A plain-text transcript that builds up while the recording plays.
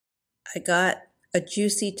I got a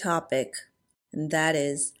juicy topic, and that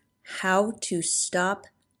is how to stop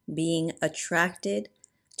being attracted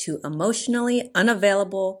to emotionally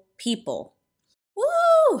unavailable people.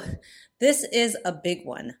 Woo! This is a big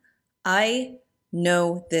one. I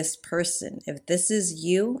know this person. If this is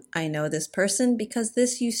you, I know this person because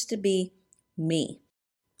this used to be me.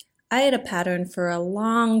 I had a pattern for a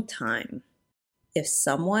long time. If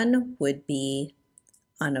someone would be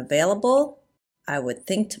unavailable, I would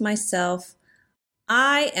think to myself,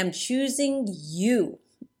 I am choosing you.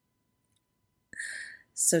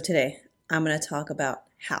 So today, I'm going to talk about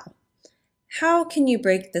how. How can you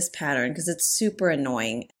break this pattern? Because it's super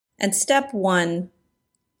annoying. And step one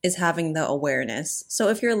is having the awareness. So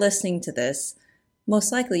if you're listening to this,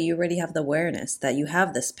 most likely you already have the awareness that you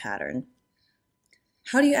have this pattern.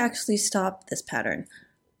 How do you actually stop this pattern?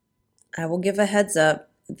 I will give a heads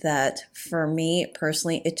up that for me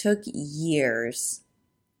personally, it took years,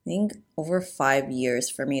 I think over 5 years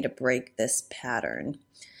for me to break this pattern.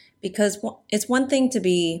 Because it's one thing to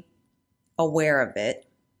be aware of it,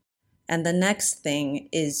 and the next thing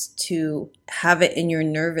is to have it in your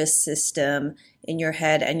nervous system, in your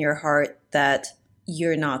head and your heart that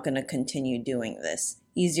you're not going to continue doing this.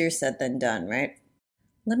 Easier said than done, right?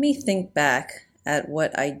 Let me think back at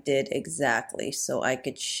what I did exactly so I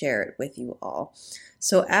could share it with you all.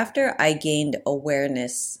 So after I gained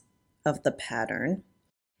awareness of the pattern,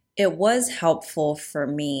 it was helpful for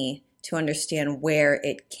me to understand where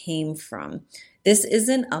it came from. This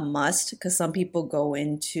isn't a must because some people go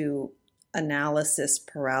into analysis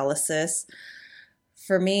paralysis.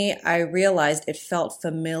 For me, I realized it felt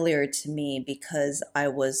familiar to me because I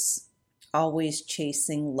was always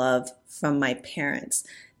chasing love from my parents.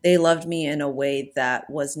 They loved me in a way that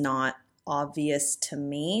was not obvious to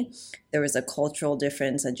me. There was a cultural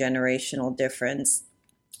difference, a generational difference,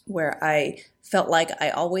 where I felt like I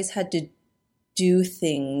always had to do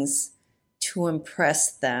things to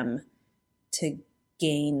impress them to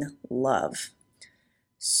gain love.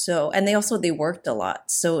 So, and they worked a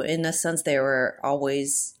lot. So in a sense, they were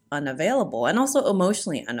always unavailable and also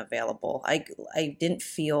emotionally unavailable. I didn't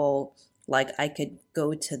feel like I could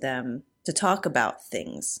go to them to talk about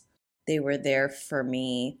things. They were there for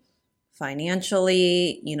me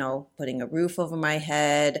financially, putting a roof over my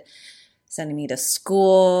head, sending me to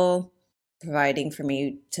school, providing for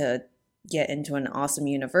me to get into an awesome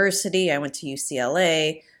university. I went to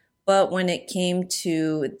UCLA. But when it came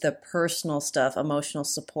to the personal stuff, emotional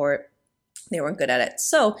support, they weren't good at it.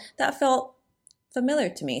 So that felt familiar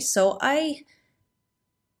to me. So I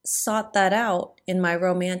sought that out in my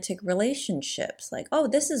romantic relationships. Like, oh,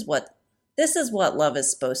 this is what love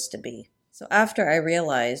is supposed to be. So after I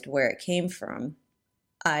realized where it came from,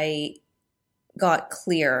 I got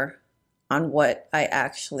clear on what I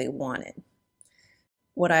actually wanted.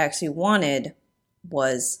 What I actually wanted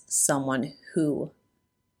was someone who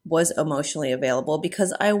was emotionally available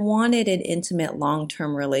because I wanted an intimate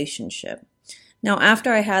long-term relationship. Now,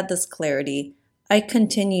 after I had this clarity, I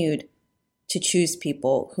continued to choose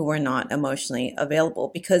people who were not emotionally available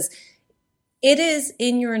because it is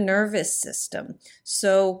in your nervous system.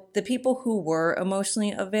 So the people who were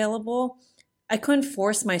emotionally available, I couldn't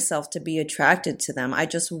force myself to be attracted to them. I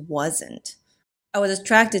just wasn't. I was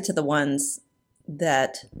attracted to the ones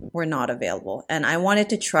that were not available, and I wanted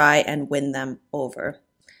to try and win them over.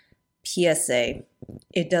 PSA,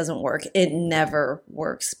 it doesn't work. It never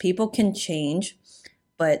works. People can change,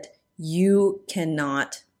 but you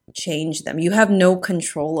cannot change them. You have no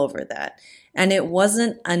control over that. And it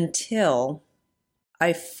wasn't until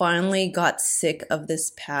I finally got sick of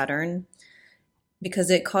this pattern because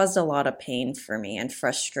it caused a lot of pain for me and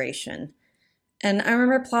frustration. And I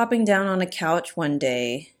remember plopping down on a couch one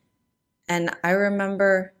day, and I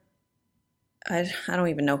remember, I don't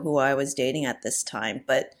even know who I was dating at this time,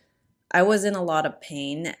 but I was in a lot of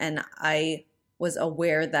pain, and I was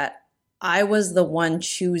aware that I was the one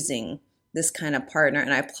choosing this kind of partner.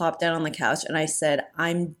 And I plopped down on the couch and I said,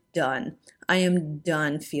 I'm done. I am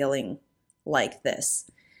done feeling like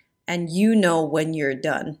this. And you know when you're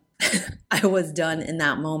done. I was done in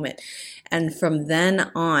that moment. And from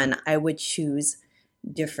then on, I would choose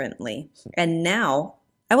differently. And now,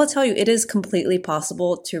 I will tell you, it is completely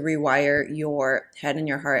possible to rewire your head and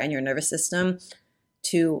your heart and your nervous system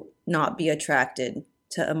to not be attracted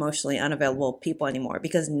to emotionally unavailable people anymore.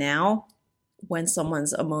 Because now, when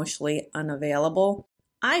someone's emotionally unavailable,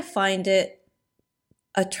 I find it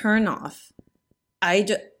a turnoff.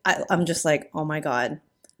 I'm just like, oh my God,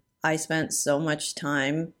 I spent so much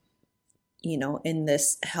time, in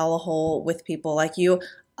this hellhole with people like you.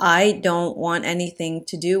 I don't want anything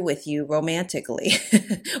to do with you romantically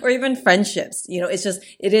or even friendships.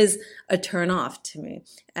 It is a turn off to me.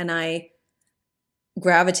 And I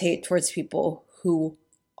gravitate towards people who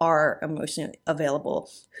are emotionally available,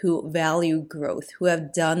 who value growth, who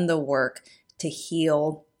have done the work to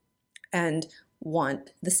heal and want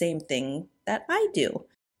the same thing that I do.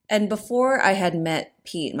 And before I had met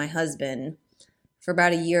Pete, my husband, for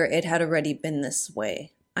about a year, it had already been this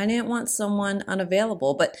way. I didn't want someone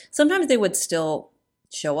unavailable, but sometimes they would still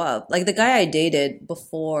show up. Like the guy I dated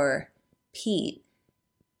before Pete,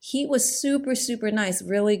 he was super, super nice,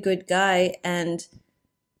 really good guy. And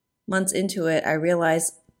months into it, I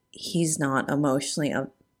realized he's not emotionally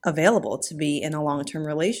available to be in a long-term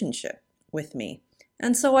relationship with me.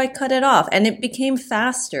 And so I cut it off, and it became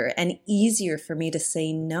faster and easier for me to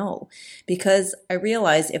say no, because I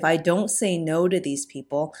realized if I don't say no to these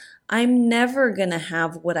people, I'm never going to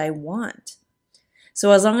have what I want. So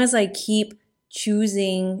as long as I keep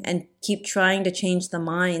choosing and keep trying to change the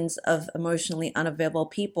minds of emotionally unavailable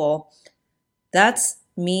people, that's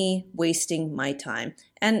me wasting my time.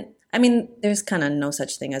 And I mean, there's kind of no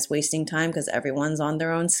such thing as wasting time because everyone's on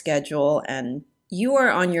their own schedule and you are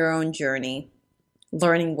on your own journey,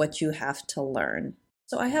 learning what you have to learn.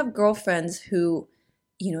 So I have girlfriends who,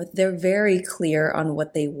 they're very clear on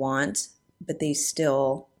what they want, but they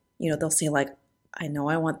still, they'll say like, I know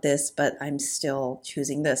I want this, but I'm still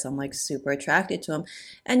choosing this. I'm like super attracted to them.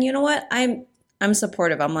 And you know what? I'm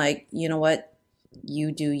supportive. I'm like, you know what?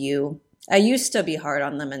 You do you. I used to be hard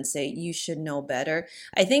on them and say, you should know better.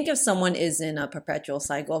 I think if someone is in a perpetual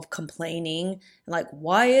cycle of complaining, like,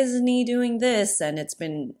 why isn't he doing this? And it's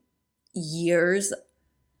been years,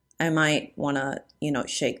 I might want to,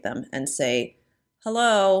 shake them and say,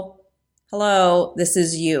 hello, this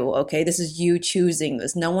is you, okay? This is you choosing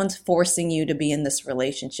this. No one's forcing you to be in this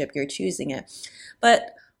relationship. You're choosing it.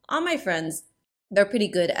 But all my friends, they're pretty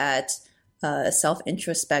good at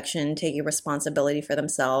self-introspection, taking responsibility for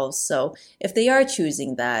themselves. So if they are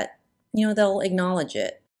choosing that, they'll acknowledge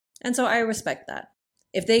it. And so I respect that.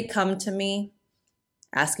 If they come to me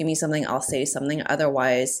asking me something, I'll say something.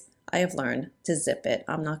 Otherwise, I have learned to zip it.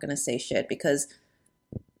 I'm not going to say shit because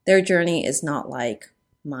their journey is not like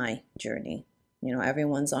my journey.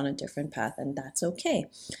 Everyone's on a different path and that's okay.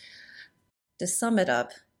 To sum it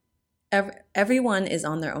up, everyone is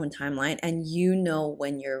on their own timeline and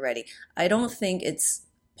when you're ready. I don't think it's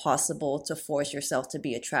possible to force yourself to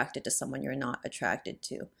be attracted to someone you're not attracted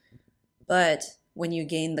to. But when you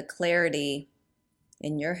gain the clarity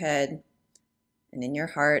in your head and in your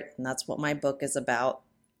heart, and that's what my book is about,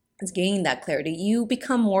 is gaining that clarity, you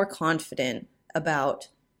become more confident about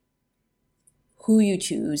who you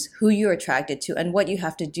choose, who you're attracted to, and what you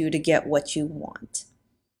have to do to get what you want.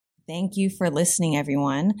 Thank you for listening,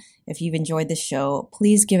 everyone. If you've enjoyed the show,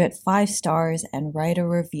 please give it 5 stars and write a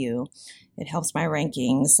review. It helps my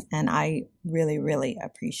rankings, and I really, really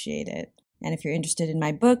appreciate it. And if you're interested in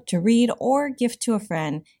my book to read or gift to a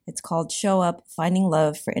friend, it's called Show Up, Finding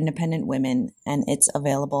Love for Independent Women, and it's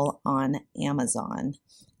available on Amazon.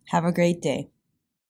 Have a great day.